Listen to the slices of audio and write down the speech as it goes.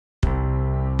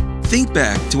Think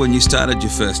back to when you started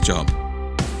your first job.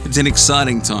 It's an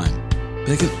exciting time, but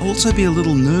it can also be a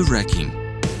little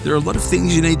nerve-wracking. There are a lot of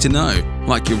things you need to know,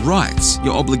 like your rights,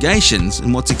 your obligations,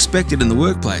 and what's expected in the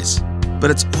workplace.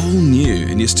 But it's all new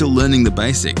and you're still learning the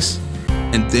basics.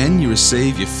 And then you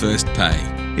receive your first pay.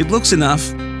 It looks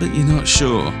enough, but you're not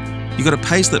sure. You got a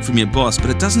payslip from your boss, but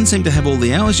it doesn't seem to have all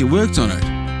the hours you worked on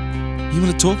it. You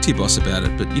want to talk to your boss about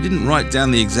it, but you didn't write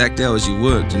down the exact hours you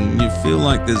worked and you feel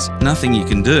like there's nothing you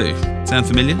can do. Sound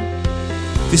familiar?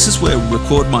 This is where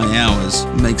Record My Hours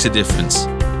makes a difference.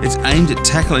 It's aimed at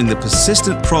tackling the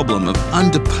persistent problem of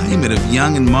underpayment of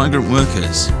young and migrant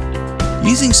workers.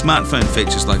 Using smartphone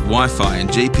features like Wi-Fi and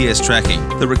GPS tracking,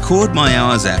 the Record My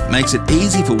Hours app makes it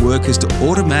easy for workers to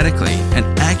automatically and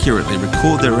accurately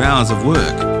record their hours of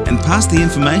work and pass the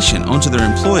information onto their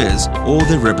employers or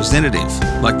their representative,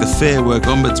 like the Fair Work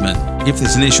Ombudsman, if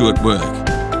there's an issue at work.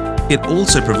 It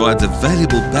also provides a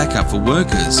valuable backup for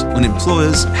workers when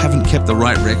employers haven't kept the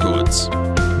right records.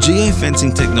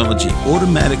 Geofencing technology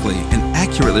automatically and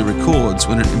accurately records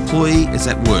when an employee is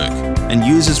at work, and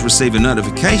users receive a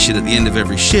notification at the end of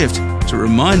every shift to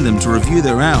remind them to review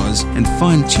their hours and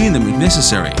fine-tune them if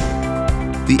necessary.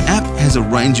 The app has a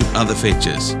range of other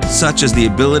features, such as the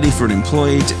ability for an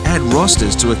employee to add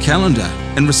rosters to a calendar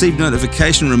and receive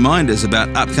notification reminders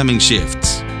about upcoming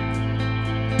shifts.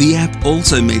 The app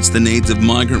also meets the needs of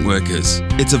migrant workers.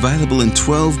 It's available in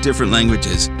 12 different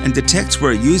languages and detects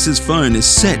where a user's phone is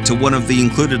set to one of the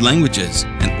included languages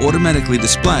and automatically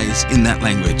displays in that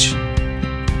language.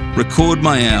 Record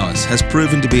My Hours has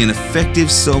proven to be an effective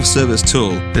self-service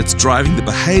tool that's driving the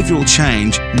behavioural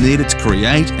change needed to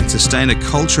create and sustain a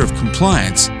culture of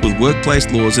compliance with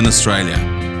workplace laws in Australia.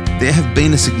 There have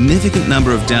been a significant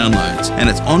number of downloads, and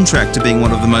it's on track to being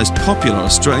one of the most popular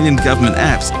Australian government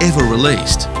apps ever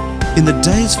released. In the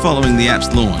days following the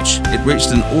app's launch, it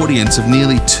reached an audience of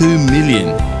nearly 2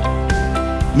 million.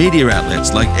 Media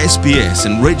outlets like SBS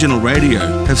and regional radio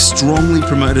have strongly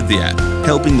promoted the app,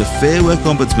 helping the Fair Work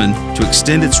Ombudsman to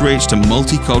extend its reach to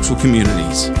multicultural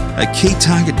communities, a key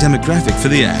target demographic for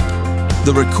the app.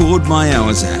 The Record My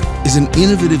Hours app is an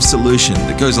innovative solution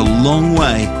that goes a long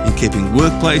way in keeping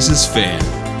workplaces fair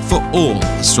for all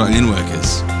Australian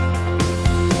workers.